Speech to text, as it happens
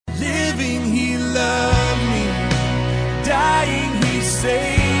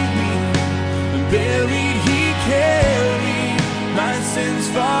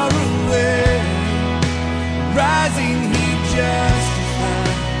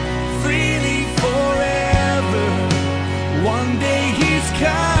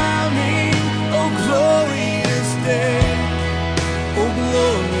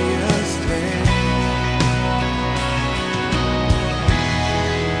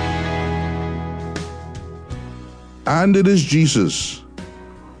And it is Jesus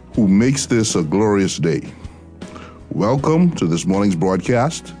who makes this a glorious day. Welcome to this morning's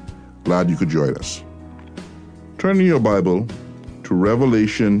broadcast. Glad you could join us. Turn in your Bible to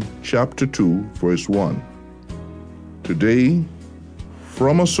Revelation chapter 2, verse 1. Today,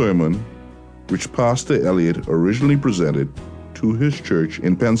 from a sermon which Pastor Elliott originally presented to his church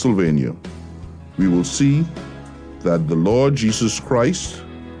in Pennsylvania, we will see that the Lord Jesus Christ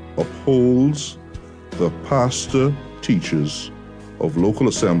upholds the pastor teachers of local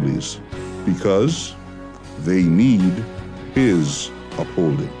assemblies because they need his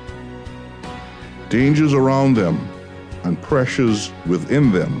upholding. Dangers around them and pressures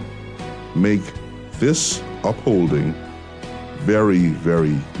within them make this upholding very,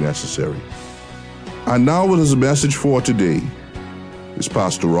 very necessary. And now with his message for today is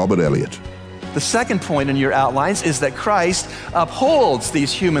Pastor Robert Elliott. The second point in your outlines is that Christ upholds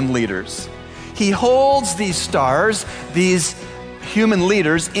these human leaders. He holds these stars, these human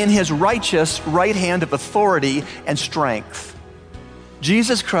leaders, in his righteous right hand of authority and strength.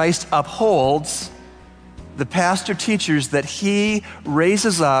 Jesus Christ upholds the pastor teachers that he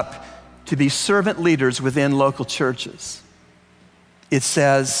raises up to be servant leaders within local churches. It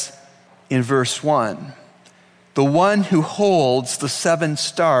says in verse 1, the one who holds the 7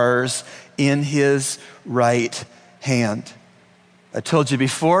 stars in his right hand. I told you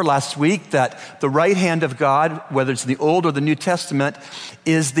before last week that the right hand of God, whether it's the Old or the New Testament,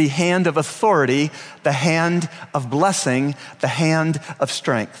 is the hand of authority, the hand of blessing, the hand of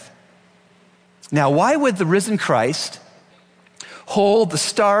strength. Now, why would the risen Christ hold the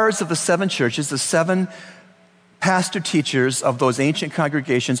stars of the 7 churches, the 7 pastor teachers of those ancient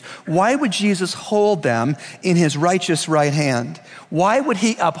congregations? Why would Jesus hold them in his righteous right hand? Why would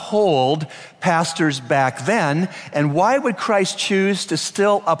he uphold pastors back then? And why would Christ choose to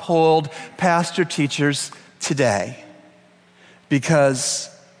still uphold pastor teachers today?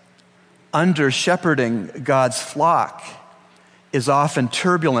 Because under shepherding God's flock is often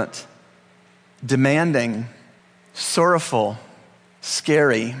turbulent, demanding, sorrowful,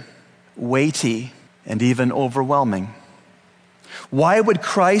 scary, weighty, and even overwhelming. Why would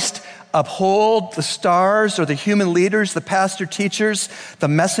Christ uphold the stars or the human leaders, the pastor teachers, the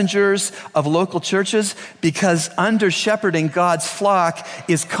messengers of local churches? Because under shepherding God's flock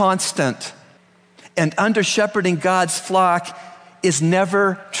is constant. And under shepherding God's flock is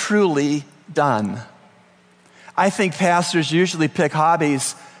never truly done. I think pastors usually pick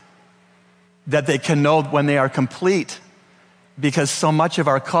hobbies that they can know when they are complete, because so much of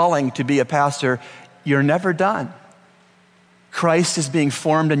our calling to be a pastor, you're never done. Christ is being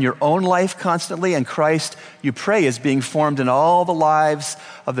formed in your own life constantly, and Christ, you pray, is being formed in all the lives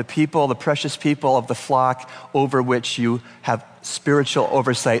of the people, the precious people of the flock over which you have spiritual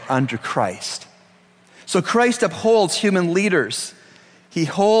oversight under Christ. So Christ upholds human leaders. He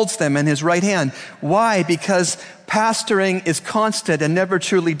holds them in his right hand. Why? Because pastoring is constant and never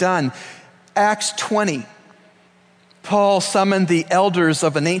truly done. Acts 20. Paul summoned the elders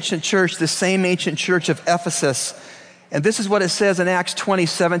of an ancient church, the same ancient church of Ephesus. And this is what it says in Acts 20,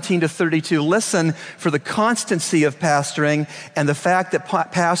 17-32. Listen for the constancy of pastoring and the fact that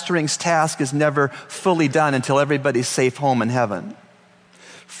pastoring's task is never fully done until everybody's safe home in heaven.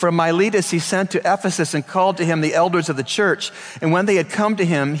 From Miletus he sent to Ephesus and called to him the elders of the church. And when they had come to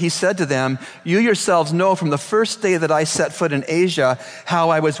him, he said to them, you yourselves know from the first day that I set foot in Asia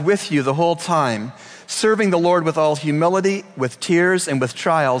how I was with you the whole time, serving the Lord with all humility, with tears, and with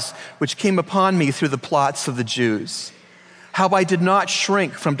trials, which came upon me through the plots of the Jews. How I did not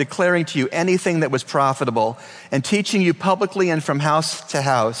shrink from declaring to you anything that was profitable, and teaching you publicly and from house to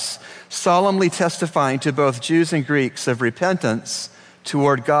house, solemnly testifying to both Jews and Greeks of repentance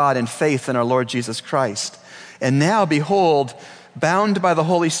toward God and faith in our Lord Jesus Christ. And now, behold, bound by the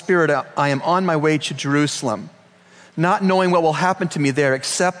Holy Spirit, I am on my way to Jerusalem, not knowing what will happen to me there,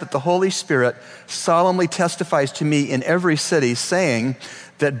 except that the Holy Spirit solemnly testifies to me in every city, saying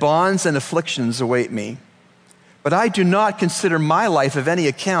that bonds and afflictions await me. But I do not consider my life of any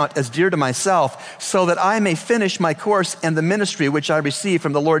account as dear to myself, so that I may finish my course and the ministry which I received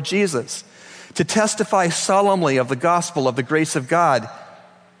from the Lord Jesus, to testify solemnly of the gospel of the grace of God.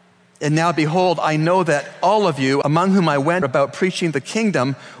 And now behold, I know that all of you, among whom I went about preaching the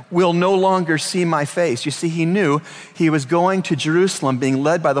kingdom, will no longer see my face. You see, he knew he was going to Jerusalem, being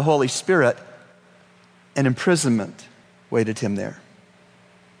led by the Holy Spirit, and imprisonment waited him there.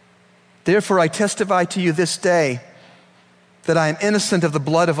 Therefore I testify to you this day that I am innocent of the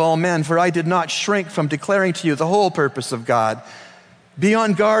blood of all men, for I did not shrink from declaring to you the whole purpose of God. Be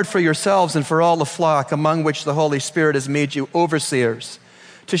on guard for yourselves and for all the flock among which the Holy Spirit has made you overseers,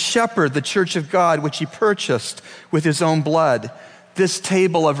 to shepherd the church of God, which he purchased with his own blood. This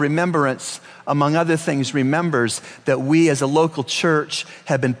table of remembrance, among other things, remembers that we as a local church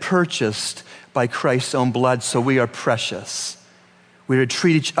have been purchased by Christ's own blood, so we are precious. We are to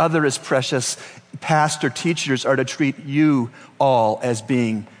treat each other as precious. Pastor teachers are to treat you all as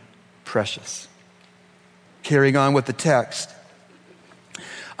being precious. Carrying on with the text.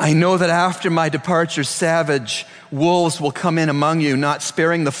 I know that after my departure, savage wolves will come in among you, not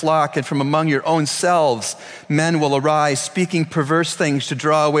sparing the flock, and from among your own selves men will arise, speaking perverse things to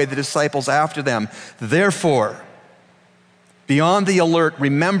draw away the disciples after them. Therefore, be on the alert,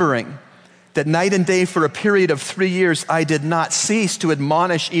 remembering that night and day for a period of 3 years I did not cease to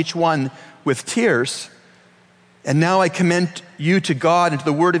admonish each one with tears. And now I commend you to God and to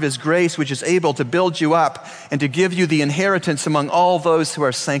the word of his grace, which is able to build you up and to give you the inheritance among all those who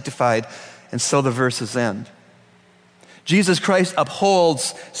are sanctified. And so the verses end. Jesus Christ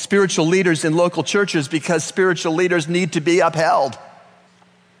upholds spiritual leaders in local churches because spiritual leaders need to be upheld.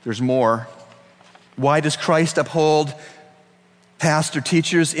 There's more. Why does Christ uphold pastor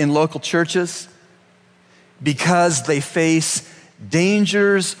teachers in local churches? Because they face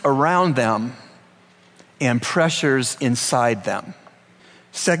dangers around them and pressures inside them.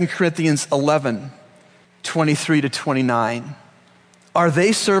 2 Corinthians 11, 23 to 29. Are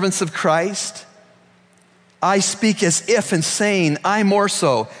they servants of Christ? I speak as if insane, I more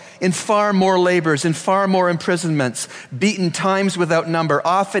so, in far more labors, in far more imprisonments, beaten times without number,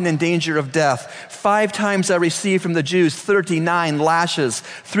 often in danger of death. 5 times I received from the Jews 39 lashes.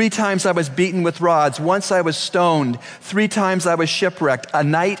 3 times I was beaten with rods. Once I was stoned. 3 times I was shipwrecked. A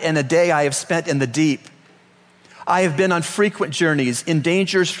night and a day I have spent in the deep. I have been on frequent journeys, in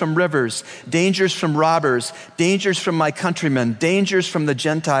dangers from rivers, dangers from robbers, dangers from my countrymen, dangers from the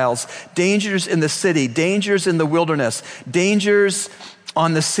Gentiles, dangers in the city, dangers in the wilderness, dangers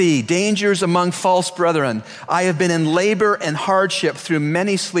on the sea, dangers among false brethren. I have been in labor and hardship through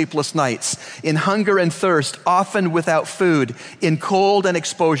many sleepless nights, in hunger and thirst, often without food, in cold and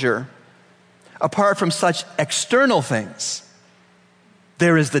exposure. Apart from such external things,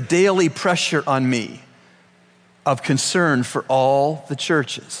 there is the daily pressure on me of concern for all the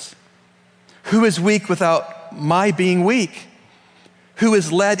churches. Who is weak without my being weak? Who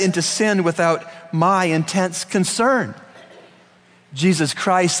is led into sin without my intense concern? Jesus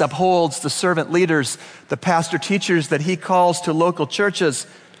Christ upholds the servant leaders, the pastor teachers that he calls to local churches,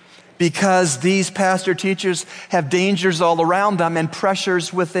 because these pastor teachers have dangers all around them and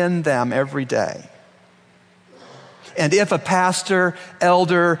pressures within them every day. And if a pastor,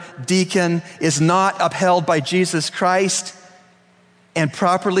 elder, deacon is not upheld by Jesus Christ and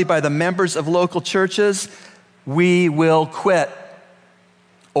properly by the members of local churches, we will quit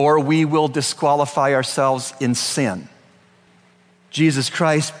or we will disqualify ourselves in sin. Jesus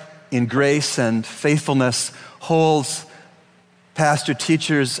Christ, in grace and faithfulness, holds pastor,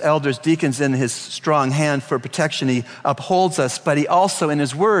 teachers, elders, deacons in his strong hand for protection. He upholds us, but he also, in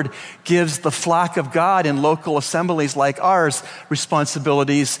his word, gives the flock of God in local assemblies like ours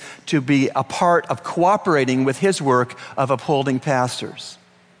responsibilities to be a part of cooperating with his work of upholding pastors.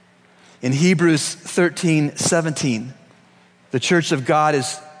 In Hebrews 13:17, the church of God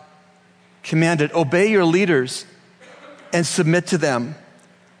is commanded, obey your leaders and submit to them,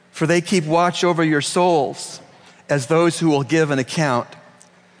 for they keep watch over your souls as those who will give an account.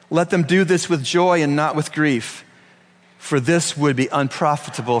 Let them do this with joy and not with grief, for this would be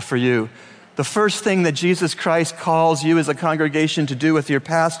unprofitable for you. The first thing that Jesus Christ calls you as a congregation to do with your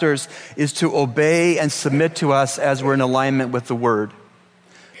pastors is to obey and submit to us as we're in alignment with the Word.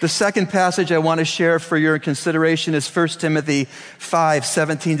 The second passage I want to share for your consideration is 1 Timothy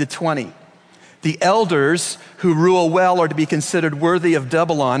 5:17 to 20. The elders who rule well are to be considered worthy of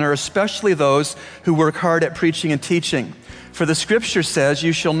double honor, especially those who work hard at preaching and teaching. For the scripture says,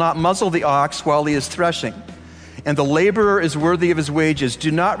 you shall not muzzle the ox while he is threshing, and the laborer is worthy of his wages.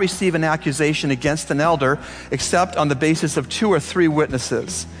 Do not receive an accusation against an elder except on the basis of 2 or 3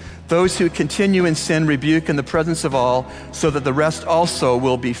 witnesses. Those who continue in sin rebuke in the presence of all, so that the rest also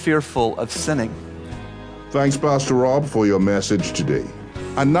will be fearful of sinning. Thanks, Pastor Rob, for your message today.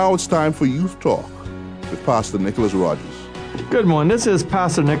 And now it's time for Youth Talk with Pastor Nicholas Rogers. Good morning. This is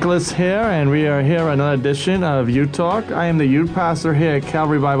Pastor Nicholas here, and we are here on another edition of Youth Talk. I am the youth pastor here at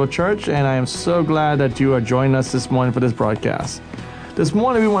Calvary Bible Church, and I am so glad that you are joining us this morning for this broadcast. This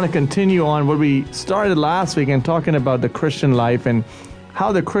morning we want to continue on what we started last week and talking about the Christian life and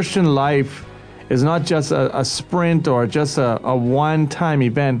how the Christian life is not just a sprint or just a one-time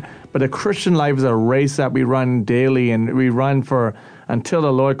event, but the Christian life is a race that we run daily and we run for until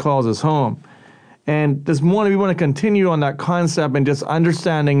the Lord calls us home. And this morning we want to continue on that concept and just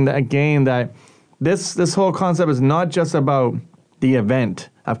understanding that, again, that this whole concept is not just about the event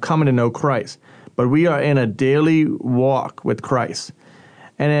of coming to know Christ, but we are in a daily walk with Christ.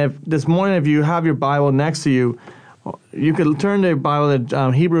 And if this morning, if you have your Bible next to you, you could turn the Bible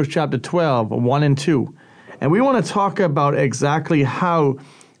to Hebrews chapter 12, 1 and 2. And we want to talk about exactly how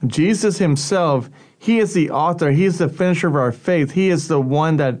Jesus himself, he is the author, he is the finisher of our faith. He is the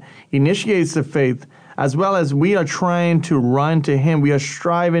one that initiates the faith, as well as we are trying to run to him. We are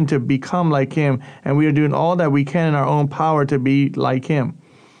striving to become like him, and we are doing all that we can in our own power to be like him.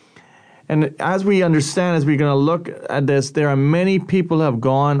 And as we understand, as we're going to look at this, there are many people who have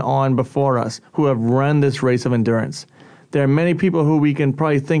gone on before us who have run this race of endurance. There are many people who we can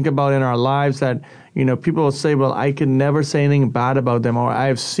probably think about in our lives that, people will say, well, I can never say anything bad about them, or I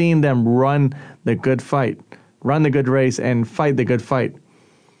have seen them run the good fight, run the good race, and fight the good fight.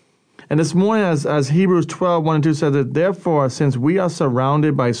 And this morning, as Hebrews 12, 1 and 2 says that, therefore, since we are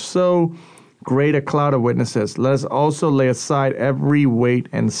surrounded by so great a cloud of witnesses, let us also lay aside every weight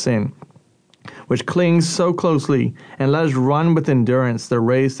and sin, which clings so closely, and let us run with endurance the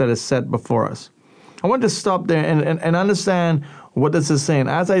race that is set before us. I want to stop there and understand what this is saying.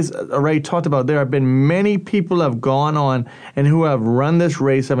 As I already talked about, there have been many people who have gone on and who have run this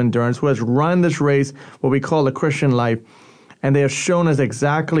race of endurance, who has run this race, what we call the Christian life, and they have shown us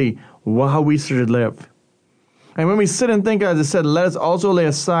exactly how we should live. And when we sit and think, as I said, let us also lay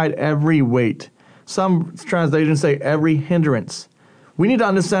aside every weight. Some translations say every hindrance. We need to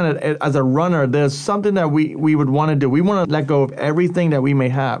understand that as a runner, there's something that we would want to do. We want to let go of everything that we may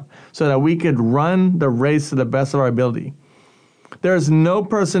have so that we could run the race to the best of our ability. There is no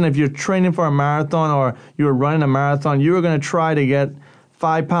person, if you're training for a marathon or you're running a marathon, you are going to try to get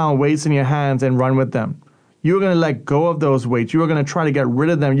 5-pound weights in your hands and run with them. You're going to let go of those weights. You are going to try to get rid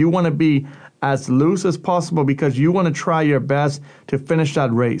of them. You want to be as loose as possible because you want to try your best to finish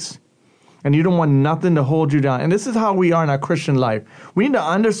that race. And you don't want nothing to hold you down. And this is how we are in our Christian life. We need to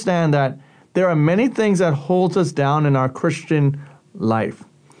understand that there are many things that holds us down in our Christian life.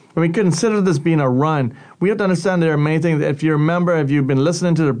 When we consider this being a run, we have to understand there are many things. If you remember, if you've been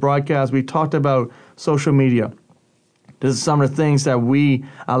listening to the broadcast, we talked about social media. This is some of the things that we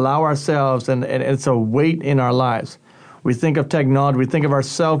allow ourselves, and it's a weight in our lives. We think of technology, we think of our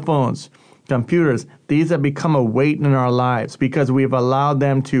cell phones, computers. These have become a weight in our lives because we've allowed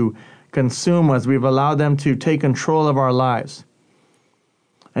them to consume us. We've allowed them to take control of our lives.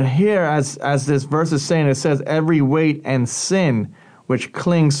 And here, as this verse is saying, it says, every weight and sin which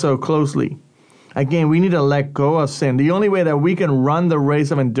clings so closely. Again, we need to let go of sin. The only way that we can run the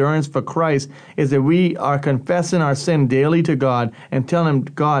race of endurance for Christ is that we are confessing our sin daily to God and telling him,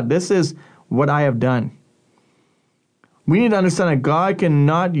 God, this is what I have done. We need to understand that God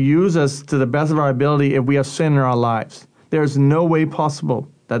cannot use us to the best of our ability if we have sin in our lives. There's no way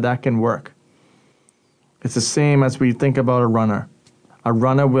possible that can work. It's the same as we think about a runner. A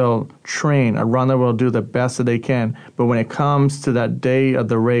runner will train. A runner will do the best that they can. But when it comes to that day of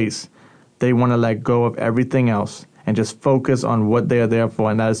the race, they want to let go of everything else and just focus on what they are there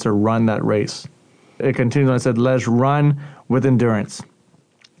for, and that is to run that race. It continues on and said, let us run with endurance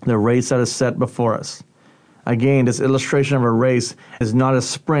the race that is set before us. Again, this illustration of a race is not a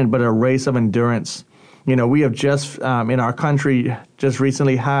sprint, but a race of endurance. We have just, in our country, just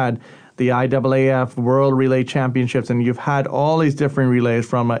recently had the IAAF World Relay Championships, and you've had all these different relays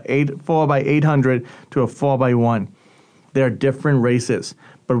from a 4x800 to a 4x1. They're different races,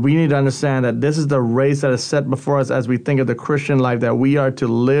 but we need to understand that this is the race that is set before us as we think of the Christian life, that we are to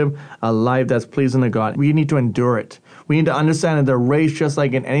live a life that's pleasing to God. We need to endure it. We need to understand that the race, just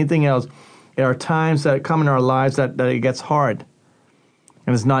like in anything else, there are times that come in our lives that it gets hard,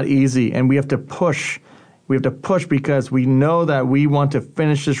 and it's not easy, and we have to push. We have to push because we know that we want to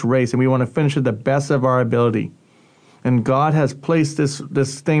finish this race and we want to finish it the best of our ability. And God has placed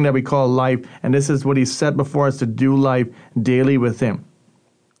this thing that we call life, and this is what he set before us to do life daily with him.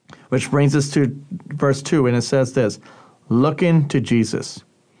 Which brings us to verse 2, and it says this, looking to Jesus,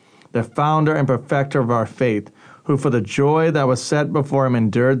 the founder and perfecter of our faith, who for the joy that was set before him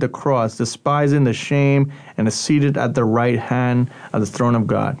endured the cross, despising the shame, and is seated at the right hand of the throne of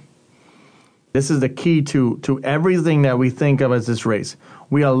God. This is the key to everything that we think of as this race.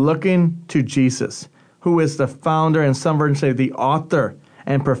 We are looking to Jesus, who is the founder, and some versions say the author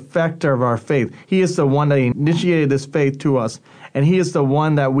and perfecter of our faith. He is the one that initiated this faith to us, and he is the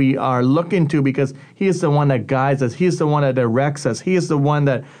one that we are looking to because he is the one that guides us. He is the one that directs us. He is the one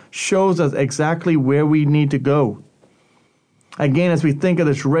that shows us exactly where we need to go. Again, as we think of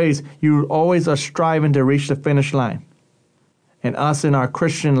this race, you always are striving to reach the finish line. And us in our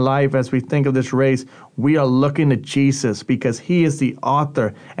Christian life, as we think of this race, we are looking to Jesus because he is the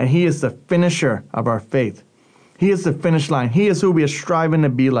author and he is the finisher of our faith. He is the finish line. He is who we are striving to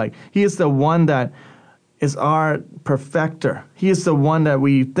be like. He is the one that is our perfecter. He is the one that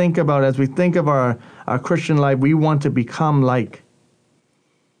we think about as we think of our Christian life, we want to become like.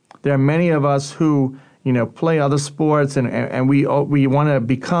 There are many of us who, play other sports and we want to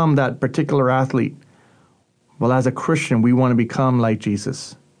become that particular athlete. Well, as a Christian, we want to become like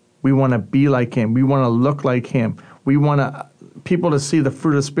Jesus. We want to be like him. We want to look like him. We want people to see the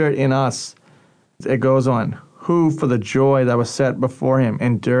fruit of the Spirit in us. It goes on. Who, for the joy that was set before him,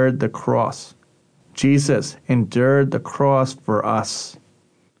 endured the cross. Jesus endured the cross for us.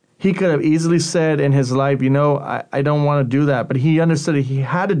 He could have easily said in his life, I don't want to do that. But he understood that he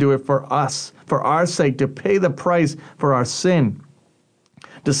had to do it for us, for our sake, to pay the price for our sin,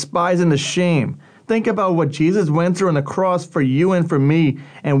 despising the shame. Think about what Jesus went through on the cross for you and for me.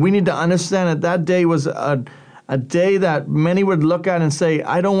 And we need to understand that day was a day that many would look at and say,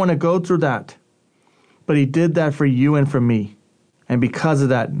 I don't want to go through that. But he did that for you and for me. And because of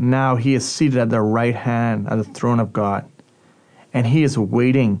that, now he is seated at the right hand of the throne of God. And he is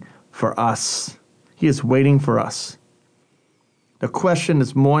waiting for us. He is waiting for us. The question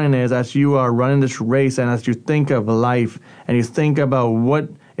this morning is, as you are running this race and as you think of life and you think about what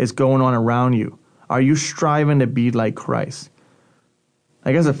is going on around you, are you striving to be like Christ?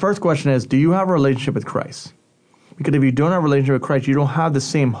 I guess the first question is, do you have a relationship with Christ? Because if you don't have a relationship with Christ, you don't have the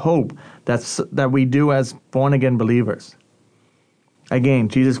same hope that we do as born-again believers. Again,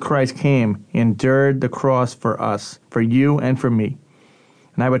 Jesus Christ came, endured the cross for us, for you and for me.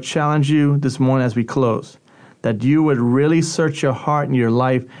 And I would challenge you this morning as we close, that you would really search your heart and your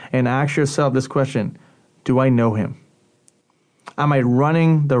life and ask yourself this question: do I know him? Am I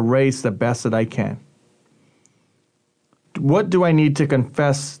running the race the best that I can? What do I need to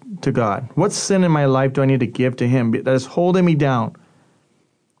confess to God? What sin in my life do I need to give to him that is holding me down?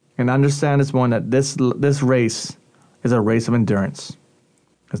 And understand this one, that this race is a race of endurance.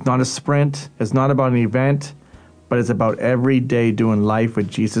 It's not a sprint. It's not about an event, but it's about every day doing life with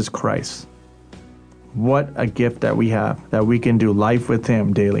Jesus Christ. What a gift that we have, that we can do life with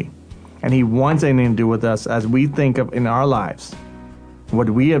him daily. And he wants anything to do with us as we think of in our lives what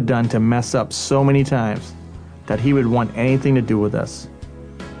we have done to mess up so many times, that he would want anything to do with us.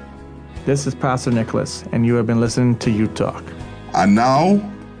 This is Pastor Nicholas, and you have been listening to Youth Talk. And now,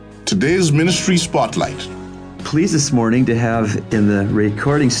 today's ministry spotlight. Pleased this morning to have in the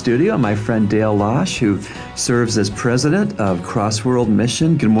recording studio my friend Dale Losh, who serves as president of Crossworld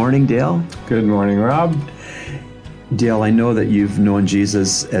Mission. Good morning, Dale. Good morning, Rob. Dale, I know that you've known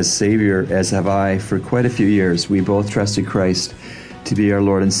Jesus as Savior, as have I, for quite a few years. We both trusted Christ to be our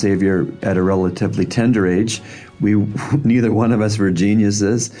Lord and Savior at a relatively tender age. Neither one of us were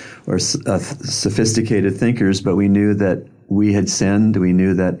geniuses or sophisticated thinkers, but we knew that we had sinned. We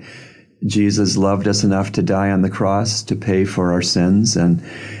knew that Jesus loved us enough to die on the cross to pay for our sins. And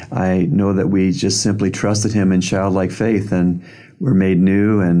I know that we just simply trusted him in childlike faith and were made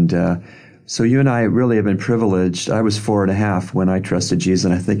new. And so you and I really have been privileged. I was 4.5 when I trusted Jesus.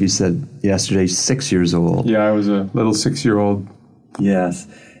 And I think you said yesterday, 6 years old. Yeah, I was a little 6-year-old. Yes.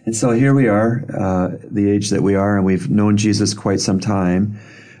 And so here we are, the age that we are, and we've known Jesus quite some time.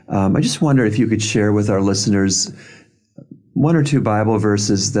 I just wonder if you could share with our listeners one or two Bible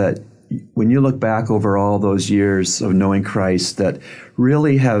verses that, when you look back over all those years of knowing Christ, that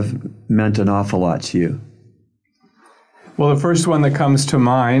really have meant an awful lot to you. Well, the first one that comes to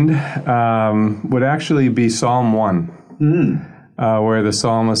mind would actually be Psalm 1. Where the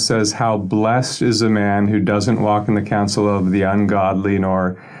psalmist says, "How blessed is a man who doesn't walk in the counsel of the ungodly,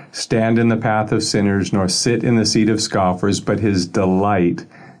 nor stand in the path of sinners, nor sit in the seat of scoffers, but his delight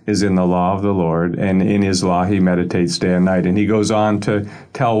is in the law of the Lord, and in his law he meditates day and night." And he goes on to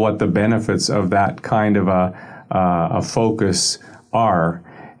tell what the benefits of that kind of a focus are.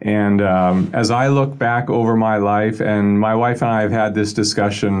 And as I look back over my life, and my wife and I have had this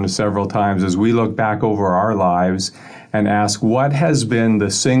discussion several times, as we look back over our lives and ask what has been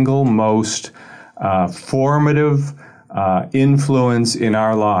the single most formative influence in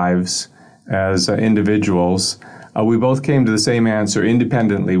our lives as individuals, we both came to the same answer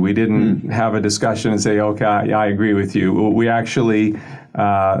independently. We didn't have a discussion and say, okay, yeah, I agree with you. We actually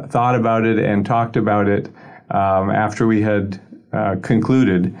thought about it and talked about it after we had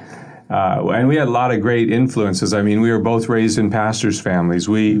concluded. And we had a lot of great influences. I mean, we were both raised in pastors' families.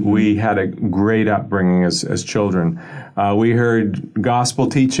 We had a great upbringing as children. We heard gospel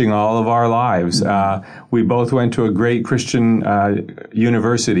teaching all of our lives. We both went to a great Christian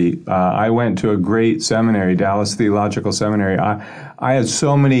university. I went to a great seminary, Dallas Theological Seminary. I had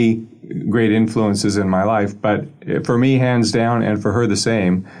so many great influences in my life, but for me, hands down, and for her the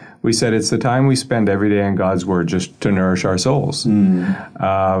same, we said it's the time we spend every day in God's Word just to nourish our souls.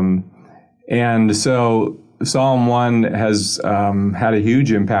 And so Psalm 1 has had a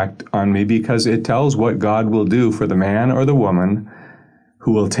huge impact on me because it tells what God will do for the man or the woman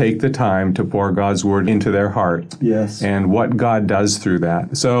who will take the time to pour God's Word into their heart. Yes. And what God does through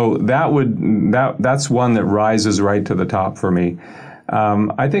that. So that's one that rises right to the top for me.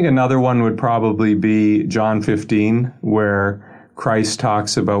 I think another one would probably be John 15, where Christ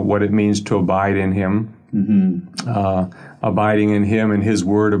talks about what it means to abide in Him. Abiding in Him and His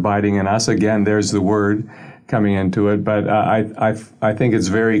Word abiding in us. Again, there's the Word coming into it, but I think it's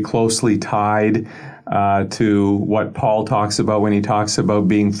very closely tied to what Paul talks about when he talks about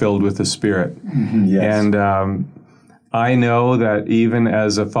being filled with the Spirit. Yes. And I know that even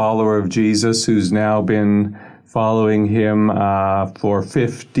as a follower of Jesus who's now been following Him for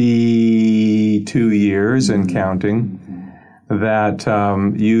 52 years and counting, that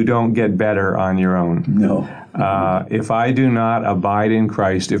you don't get better on your own. No. If I do not abide in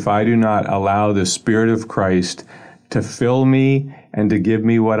Christ, if I do not allow the Spirit of Christ to fill me and to give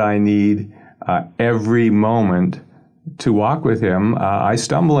me what I need every moment to walk with Him, I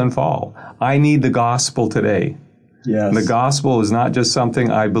stumble and fall. I need the gospel today. Yes. The gospel is not just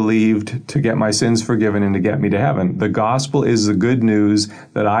something I believed to get my sins forgiven and to get me to heaven. The gospel is the good news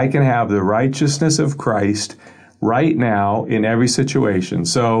that I can have the righteousness of Christ right now in every situation.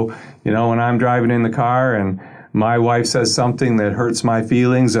 So, when I'm driving in the car and my wife says something that hurts my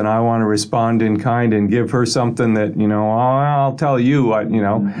feelings and I want to respond in kind and give her something that, I'll tell you what,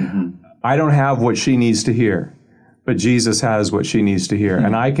 I don't have what she needs to hear, but Jesus has what she needs to hear.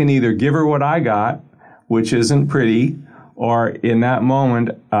 And I can either give her what I got, which isn't pretty, or in that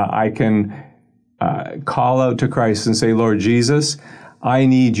moment, I can call out to Christ and say, Lord Jesus, I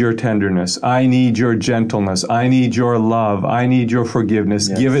need your tenderness. I need your gentleness. I need your love. I need your forgiveness.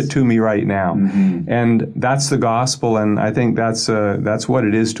 Yes. Give it to me right now. And that's the gospel, and I think that's what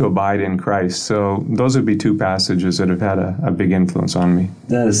it is to abide in Christ. So those would be two passages that have had a big influence on me.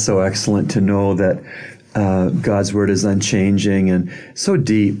 That is so excellent to know that God's Word is unchanging and so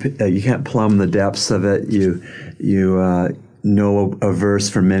deep. You can't plumb the depths of it. You know a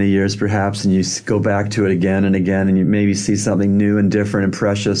verse for many years perhaps, and you go back to it again and again, and you maybe see something new and different and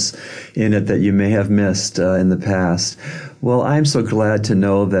precious in it that you may have missed in the past. Well, I'm so glad to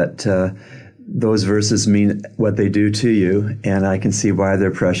know that those verses mean what they do to you, and I can see why they're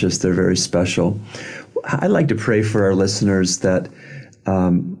precious. They're very special. I'd like to pray for our listeners that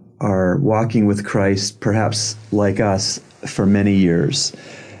are walking with Christ, perhaps like us, for many years.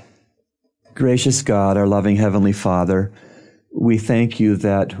 Gracious God, our loving Heavenly Father, we thank you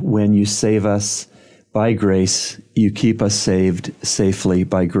that when you save us by grace, you keep us saved safely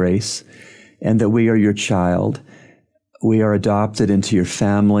by grace, and that we are your child. We are adopted into your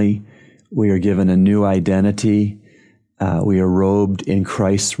family. We are given a new identity. We are robed in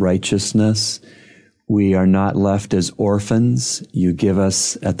Christ's righteousness. We are not left as orphans. You give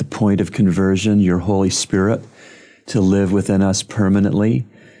us, at the point of conversion, your Holy Spirit to live within us permanently,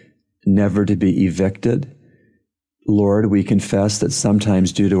 never to be evicted. Lord, we confess that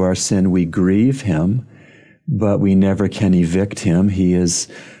sometimes due to our sin we grieve him, but we never can evict him. He is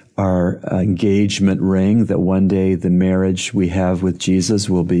our engagement ring, that one day the marriage we have with Jesus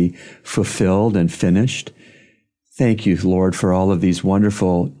will be fulfilled and finished. Thank you, Lord, for all of these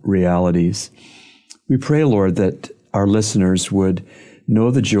wonderful realities. We pray, Lord, that our listeners would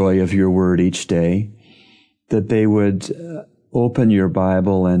know the joy of your word each day, that they would open your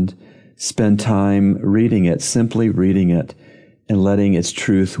Bible and spend time reading it, simply reading it, and letting its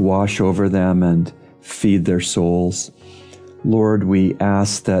truth wash over them and feed their souls. Lord, we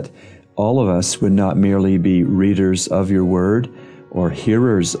ask that all of us would not merely be readers of your word or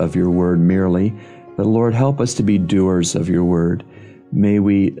hearers of your word merely, but Lord, help us to be doers of your word. May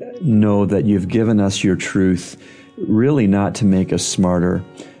we know that you've given us your truth, really not to make us smarter.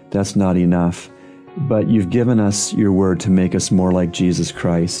 That's not enough. But you've given us your word to make us more like Jesus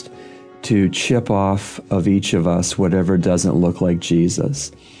Christ, to chip off of each of us whatever doesn't look like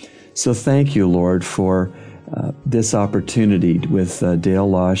Jesus. So thank you, Lord, for this opportunity with Dale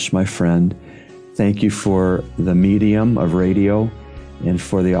Losh, my friend. Thank you for the medium of radio and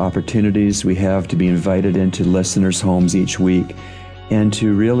for the opportunities we have to be invited into listeners' homes each week. and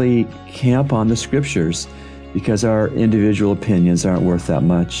to really camp on the Scriptures, because our individual opinions aren't worth that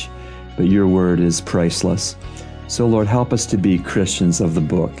much, but your word is priceless. So, Lord, help us to be Christians of the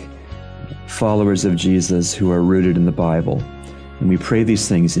book, followers of Jesus who are rooted in the Bible. And we pray these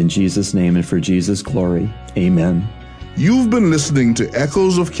things in Jesus' name and for Jesus' glory. Amen. You've been listening to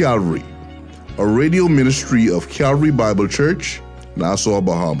Echoes of Calvary, a radio ministry of Calvary Bible Church, Nassau,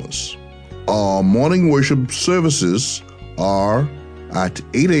 Bahamas. Our morning worship services are at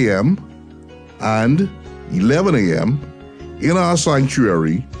 8 a.m. and 11 a.m. in our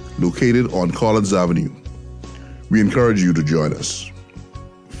sanctuary located on Collins Avenue. We encourage you to join us.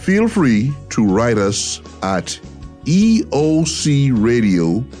 Feel free to write us at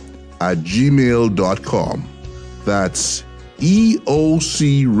eocradio@gmail.com. That's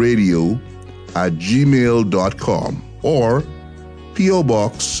eocradio@gmail.com, or P.O.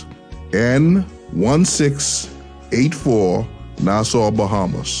 Box N1684, Nassau,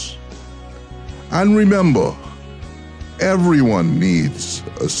 Bahamas. And remember, everyone needs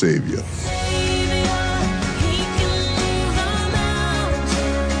a Savior.